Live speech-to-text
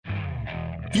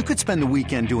You could spend the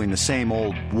weekend doing the same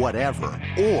old whatever,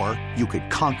 or you could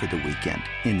conquer the weekend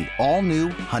in the all-new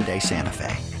Hyundai Santa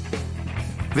Fe.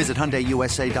 Visit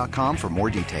HyundaiUSA.com for more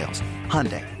details.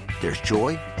 Hyundai, there's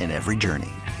joy in every journey.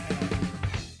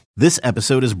 This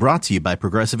episode is brought to you by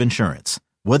Progressive Insurance.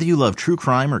 Whether you love true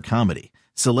crime or comedy,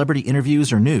 celebrity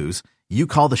interviews or news, you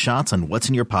call the shots on what's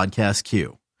in your podcast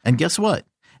queue. And guess what?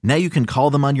 Now you can call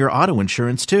them on your auto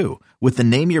insurance too with the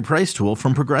Name Your Price tool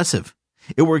from Progressive.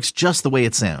 It works just the way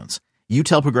it sounds. You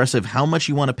tell Progressive how much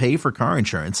you want to pay for car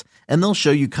insurance, and they'll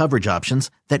show you coverage options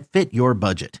that fit your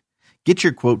budget. Get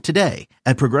your quote today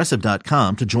at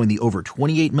Progressive.com to join the over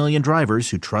 28 million drivers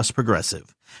who trust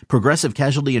Progressive. Progressive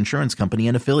Casualty Insurance Company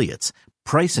and Affiliates.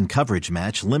 Price and coverage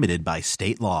match limited by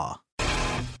state law.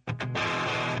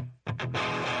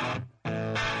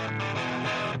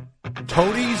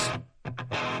 Toadies?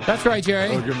 That's right,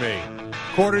 Jerry. Look at me.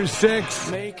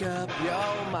 5:45. Make up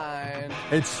your mind.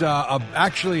 It's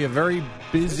actually a very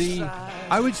busy,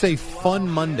 I would say fun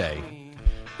Monday.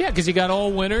 Yeah, because you got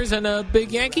all winners and a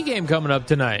big Yankee game coming up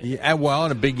tonight. Yeah, well,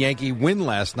 and a big Yankee win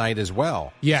last night as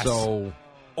well. Yes. So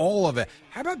all of it.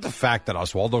 How about the fact that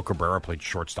Oswaldo Cabrera played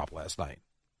shortstop last night?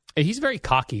 He's very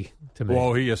cocky to me.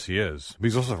 Well, yes, he is. But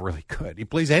he's also really good. He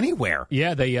plays anywhere.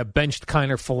 Yeah, they benched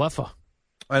Kiner Falefa.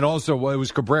 And also, well, it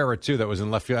was Cabrera, too, that was in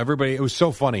left field. Everybody, it was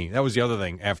so funny. That was the other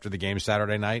thing after the game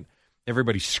Saturday night.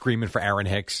 Everybody screaming for Aaron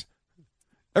Hicks.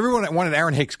 Everyone wanted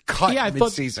Aaron Hicks cut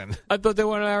mid-season. I thought they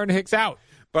wanted Aaron Hicks out.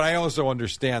 But I also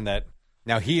understand that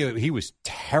now he was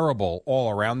terrible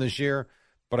all around this year,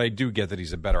 but I do get that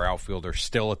he's a better outfielder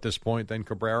still at this point than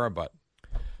Cabrera, but,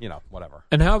 you know, whatever.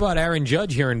 And how about Aaron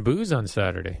Judge hearing boos on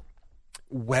Saturday?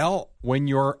 Well, when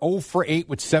you're 0 for 8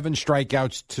 with 7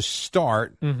 strikeouts to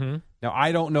start, now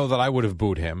I don't know that I would have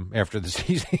booed him after the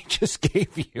season he just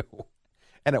gave you.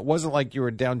 And it wasn't like you were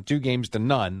down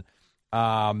 2-0.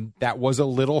 That was a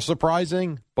little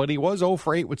surprising, but he was 0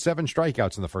 for 8 with 7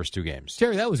 strikeouts in the first 2 games.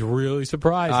 Jerry, that was really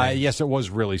surprising. Yes, it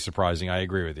was really surprising. I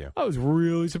agree with you. That was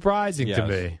really surprising to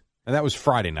me. And that was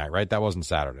Friday night, right? That wasn't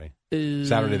Saturday.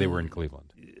 Saturday they were in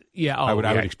Cleveland. Yeah, I would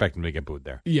expect him to get booed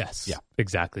there. Yes, yeah,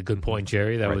 exactly. Good point,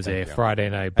 Jerry. That was a Friday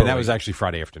night, and that was actually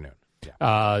Friday afternoon.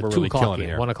 Yeah, we're 2 really o'clock, killing it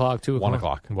here. 1 o'clock, 2 o'clock, 1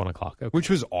 o'clock, 1 o'clock, okay. Which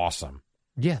was awesome.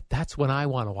 Yeah, that's when I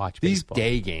want to watch these baseball.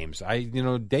 Day games.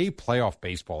 Day playoff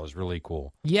baseball is really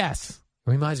cool. Yes,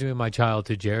 reminds me of my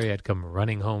childhood. Jerry, I'd come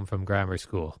running home from grammar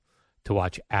school to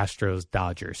watch Astros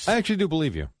Dodgers. I actually do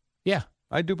believe you. Yeah.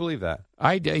 I do believe that.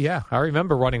 I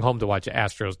remember running home to watch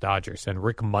Astros Dodgers, and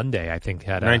Rick Monday, I think,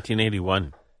 had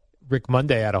 1981. Rick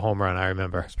Monday had a home run, I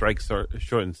remember. Strike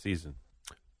shortened season.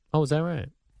 Oh, is that right?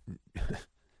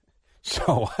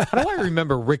 So how do I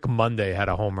remember Rick Monday had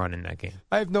a home run in that game?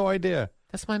 I have no idea.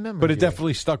 That's my memory. But it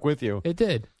definitely stuck with you. It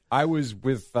did. I was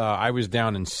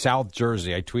down in South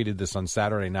Jersey. I tweeted this on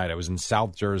Saturday night. I was in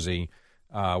South Jersey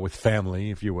with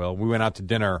family, if you will. We went out to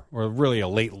dinner, or really a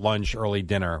late lunch, early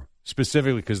dinner,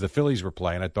 specifically because the Phillies were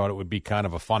playing. I thought it would be kind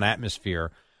of a fun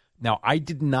atmosphere. Now, I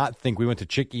did not think we went to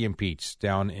Chicky and Pete's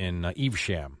down in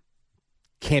Evesham.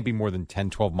 Can't be more than 10,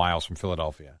 12 miles from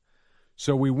Philadelphia.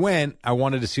 So we went. I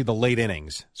wanted to see the late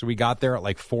innings. So we got there at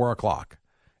like 4 o'clock.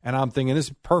 And I'm thinking, this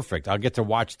is perfect. I'll get to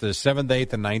watch the 7th,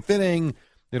 8th, and 9th inning.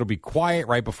 It'll be quiet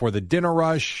right before the dinner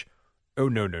rush. Oh,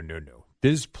 no.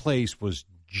 This place was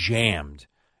jammed.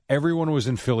 Everyone was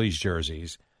in Phillies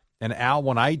jerseys. And, Al,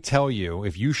 when I tell you,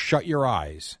 if you shut your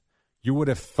eyes, you would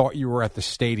have thought you were at the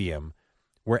stadium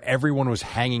where everyone was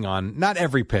hanging on, not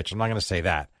every pitch, I'm not going to say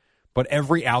that, but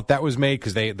every out that was made,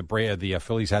 because the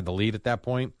Phillies had the lead at that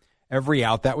point, every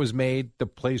out that was made, the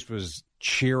place was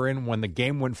cheering. When the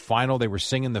game went final, they were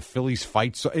singing the Phillies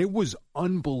fight. So it was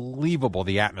unbelievable,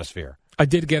 the atmosphere. I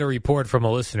did get a report from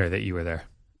a listener that you were there.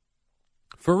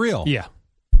 For real? Yeah.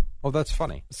 Oh, that's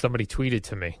funny. Somebody tweeted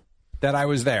to me. That I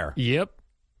was there? Yep.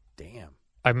 Damn.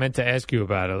 I meant to ask you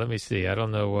about it. Let me see. I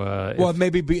don't know. Well,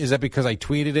 is that because I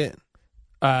tweeted it?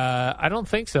 I don't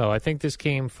think so. I think this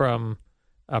came from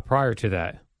prior to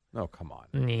that. Oh, come on.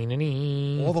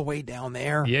 All the way down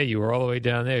there? Yeah, you were all the way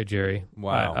down there, Jerry.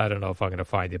 Wow. I don't know if I'm going to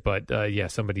find it, but yeah,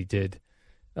 somebody did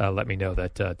let me know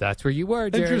that that's where you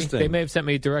were, Jerry. Interesting. They may have sent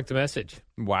me a direct message.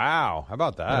 Wow. How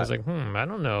about that? I was like, I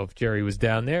don't know if Jerry was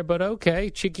down there, but okay,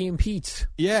 Chicky and Pete's.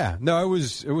 Yeah. No, it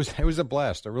was a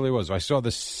blast. It really was. I saw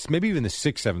this, maybe even the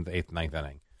 6th, 7th, 8th, 9th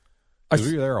inning.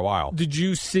 We were there a while. Did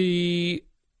you see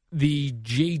the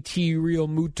JT Real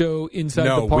Muto inside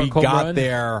the park home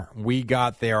run? We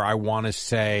got there, I want to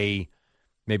say,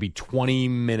 maybe 20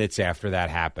 minutes after that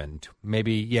happened.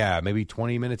 Maybe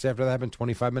 20 minutes after that happened,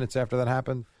 25 minutes after that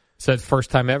happened. Said first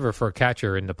time ever for a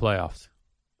catcher in the playoffs.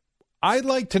 I'd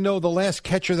like to know the last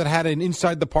catcher that had an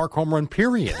inside the park home run,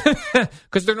 period.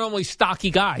 Because they're normally stocky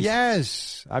guys.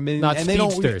 Yes. I mean, Not and they don't,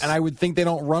 speedsters. and I would think they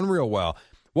don't run real well.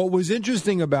 What was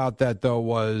interesting about that, though,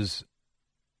 was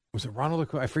it Ronald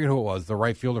Acuna? I forget who it was, the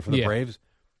right fielder for the Braves?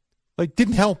 Like,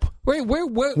 didn't help. Wait, where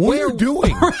What are you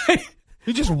doing? Right.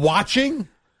 You're just watching?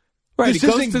 Right, it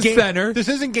goes to center. This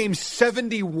isn't game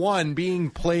 71 being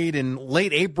played in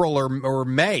late April or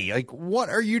May. Like, what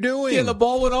are you doing? Yeah, the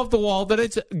ball went off the wall, then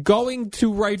it's going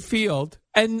to right field,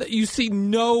 and you see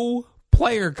no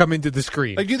player come into the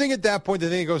screen. Like, do you think at that point the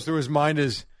thing that goes through his mind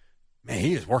is, man,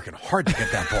 he is working hard to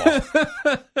get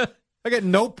that ball? Like, at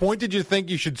no point did you think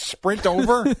you should sprint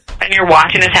over? And you're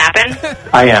watching this happen?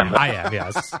 I am. I am,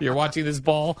 yes. You're watching this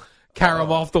ball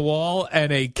carom off the wall,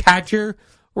 and a catcher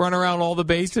run around all the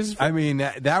bases. I mean,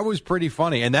 that was pretty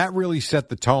funny, and that really set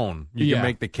the tone. You can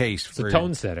make the case It's for a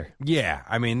tone setter. Yeah,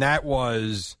 I mean, it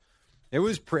was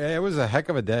a heck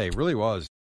of a day. It really was.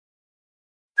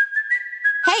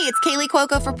 Hey, it's Kaylee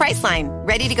Cuoco for Priceline.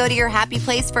 Ready to go to your happy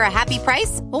place for a happy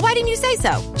price? Well, why didn't you say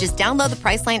so? Just download the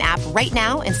Priceline app right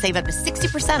now and save up to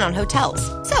 60% on hotels.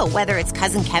 So whether it's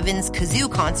Cousin Kevin's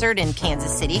Kazoo Concert in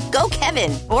Kansas City, go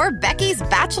Kevin, or Becky's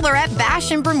Bachelorette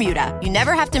Bash in Bermuda, you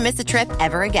never have to miss a trip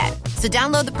ever again. So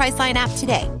download the Priceline app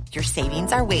today. Your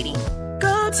savings are waiting.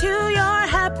 Go to your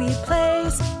happy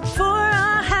place for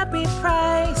a happy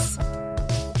price.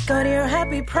 Go to your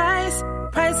happy price,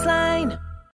 Priceline.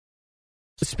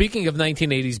 Speaking of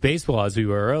 1980s baseball, as we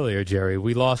were earlier, Jerry,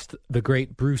 we lost the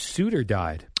great Bruce Sutter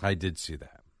died. I did see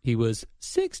that. He was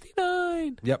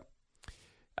 69. Yep.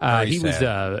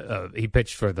 He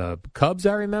pitched for the Cubs,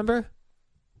 I remember.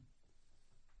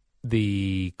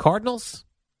 The Cardinals.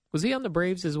 Was he on the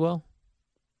Braves as well?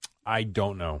 I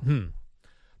don't know.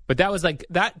 But that was like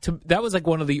that was like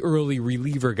one of the early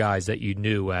reliever guys that you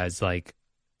knew as like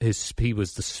he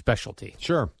was the specialty.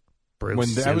 Sure. Bruce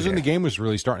When I was in Sutter. the game was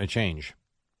really starting to change.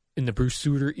 In the Bruce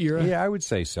Sutter era? Yeah, I would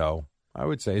say so.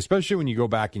 Especially when you go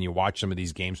back and you watch some of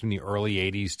these games from the early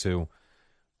 80s to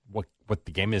what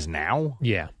the game is now.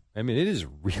 Yeah. I mean, it is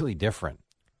really different.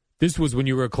 This was when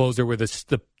you were a closer where the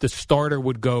starter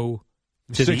would go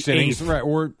to 6 the innings, eighth. right,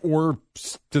 or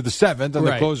to the 7th, and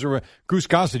Right. the closer. Goose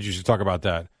Gossage used to talk about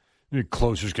that. The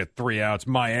closers get 3 outs.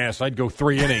 My ass, I'd go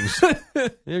 3 innings.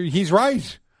 He's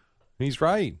right. He's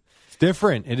right. It's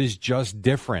different. It is just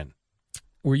different.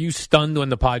 Were you stunned when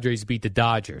the Padres beat the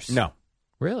Dodgers? No.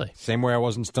 Really? Same way I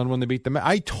wasn't stunned when they beat the Mets.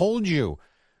 I told you.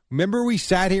 Remember we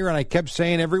sat here and I kept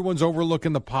saying everyone's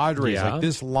overlooking the Padres. Yeah. Like,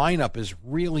 this lineup is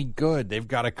really good. They've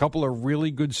got a couple of really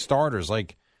good starters.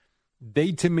 Like,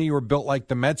 they, to me, were built like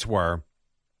the Mets were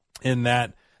in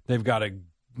that they've got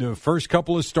the first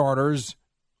couple of starters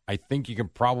I think you can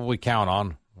probably count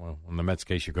on. Well, in the Mets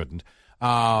case, you couldn't.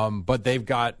 But they've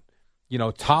got,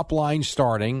 top line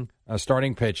starting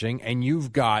pitching, and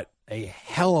you've got a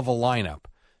hell of a lineup.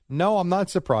 No, I'm not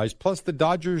surprised. Plus, the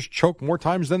Dodgers choke more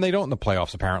times than they don't in the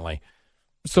playoffs, apparently.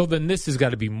 So then this has got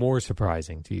to be more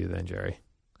surprising to you then, Jerry.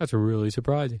 That's really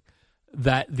surprising.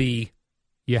 That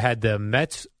you had the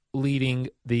Mets leading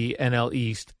the NL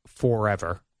East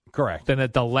forever. Correct. Then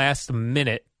at the last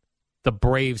minute, the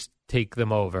Braves take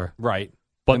them over. Right.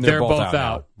 But And they're both out,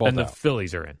 now. Both and the out.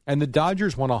 Phillies are in. And the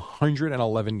Dodgers won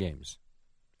 111 games,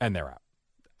 and they're out.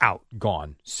 Out.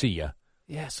 Gone. See ya.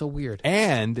 Yeah, so weird.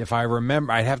 And if I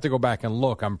remember, I'd have to go back and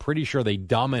look. I'm pretty sure they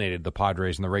dominated the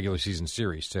Padres in the regular season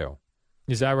series, too.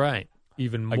 Is that right?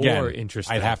 Even more Again,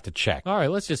 interesting. I'd have to check. All right,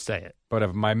 let's just say it. But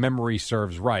if my memory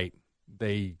serves right,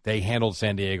 they handled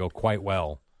San Diego quite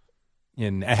well.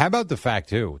 And how about the fact,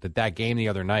 too, that game the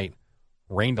other night,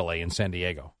 rain delay in San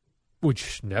Diego?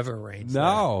 Which never rains.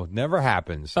 No, never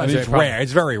happens. Oh, I mean, it's probably- rare.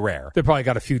 It's very rare. They probably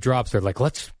got a few drops. They're like,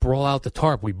 let's roll out the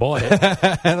tarp. We bought it.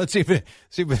 Let's see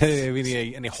if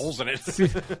any holes in it.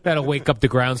 That'll wake up the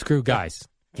grounds crew. Guys,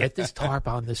 get this tarp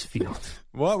on this field.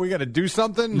 What, we got to do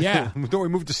something? Yeah. Don't we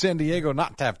move to San Diego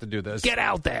not to have to do this? Get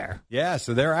out there. Yeah,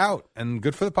 so they're out, and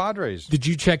good for the Padres. Did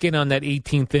you check in on that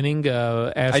 18th inning,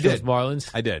 Astros I did.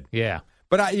 Marlins? I did. Yeah.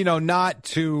 But,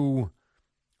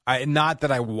 not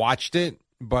that I watched it,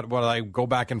 but when I go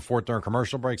back and forth during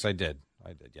commercial breaks, I did,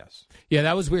 yes. Yeah,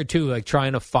 that was weird, too, like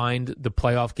trying to find the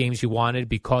playoff games you wanted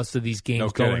because of these games No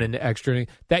going kidding. into extra inning.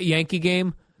 That Yankee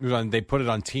game, They put it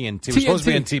on TNT. It was supposed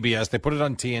to be on TBS. They put it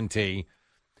on TNT.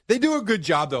 They do a good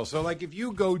job, though. So, like, if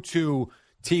you go to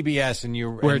TBS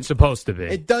and where it's supposed to be.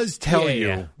 it does tell Yeah, you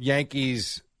yeah.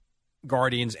 Yankees,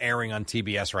 Guardians airing on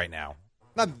TBS right now.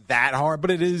 Not that hard, but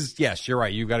it is. Yes, you're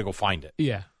right. You've got to go find it.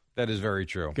 Yeah. That is very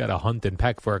true. Got to hunt and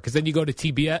peck for it. Because then you go to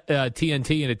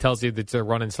TNT and it tells you that they're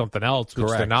running something else, which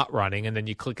they're Correct. not running. And then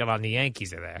you click it on the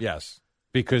Yankees are there. Yes.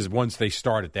 because once they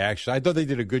started, I thought they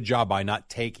did a good job by not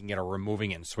taking it or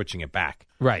removing it and switching it back.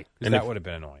 Right. And that would have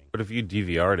been annoying. But if you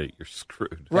DVR'd it, you're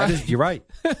screwed. Right. You're right.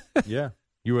 Yeah.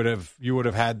 You would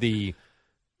have had the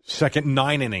second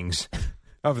 9 innings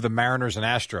of the Mariners and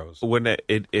Astros. When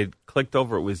it clicked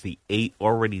over, it was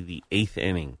already the 8th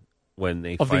inning when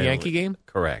they Of finally, the Yankee game?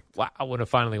 Correct. Wow, when it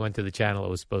finally went to the channel it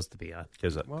was supposed to be on.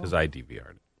 Because I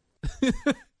DVR'd it.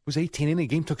 It was 18 innings.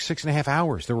 The game took 6.5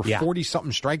 hours. There were Yeah.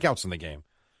 40-something strikeouts in the game.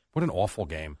 What an awful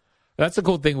game. That's the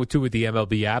cool thing with the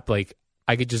MLB app. Like,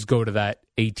 I could just go to that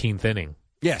 18th inning.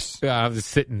 Yes. I have to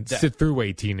sit through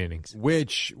 18 innings.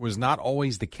 Which was not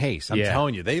always the case. I'm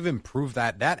telling you, they've improved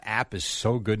that. That app is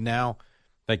so good now.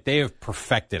 Like, they have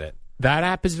perfected it. That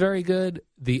app is very good.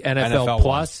 The NFL NFL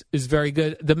Plus is very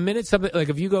good. The minute something, like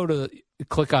if you go to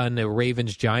click on the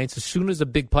Ravens Giants, as soon as a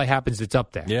big play happens, it's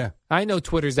up there. Yeah. I know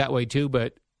Twitter's that way too,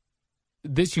 but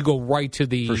this you go right to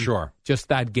the For sure. just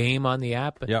that game on the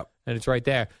app. Yep. And it's right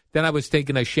there. Then I was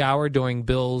taking a shower during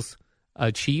Bills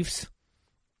Chiefs.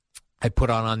 I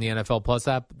put on the NFL Plus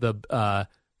app the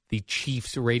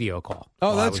Chiefs radio call. Oh,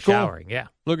 while that's I was cool. showering. Yeah.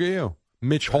 Look at you.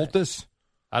 Mitch Holthus.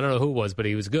 I don't know who it was, but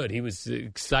he was good. He was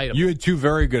excited. You had 2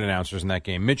 very good announcers in that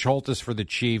game. Mitch Holthus for the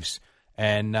Chiefs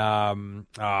and,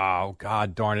 oh,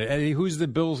 God darn it. Eddie, who's the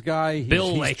Bills guy?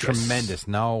 Bill He's Lakis. tremendous.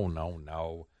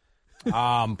 No.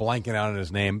 I'm blanking out on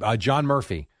his name. John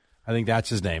Murphy. I think that's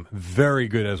his name. Very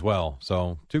good as well.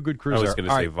 So 2 good crews I was there. going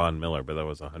to All say right. Von Miller, but that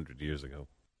was 100 years ago.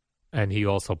 And he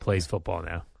also plays football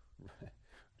now.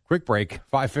 Quick break,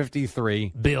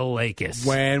 5:53. Bill Lakis.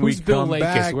 When Who's Bill come Lakis?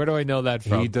 back, Where do I know that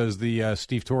from? He does the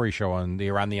Steve Torrey show on the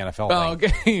Around the NFL Oh, thing.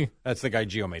 okay. That's the guy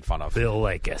Gio made fun of. Bill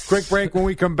Lakis. Quick break. When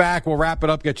we come back, we'll wrap it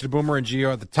up, get you to Boomer and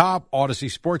Gio at the top. Odyssey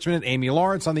Sports Minute, Amy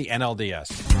Lawrence on the NLDS.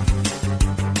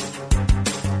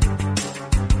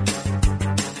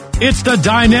 It's the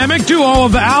dynamic duo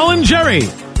of Al and Jerry,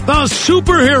 the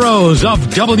superheroes of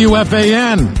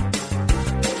WFAN.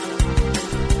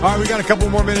 All right, we got a couple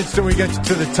more minutes till we get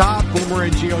to the top. Boomer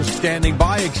and Gio standing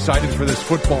by, excited for this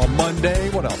football Monday.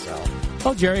 What else, Al?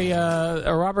 Oh, Jerry,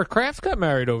 Robert Kraft got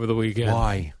married over the weekend.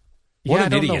 Why? Yeah, What I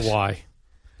an don't idiot. know why.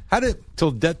 How did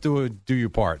till death do you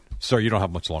part? Sir, you don't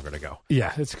have much longer to go.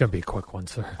 Yeah, it's going to be a quick one,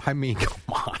 sir. I mean, come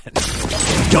on.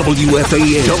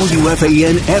 WFAN,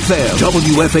 WFAN FM,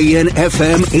 WFAN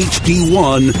FM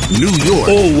HD1, New York.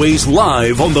 Always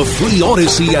live on the free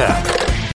Odyssey app.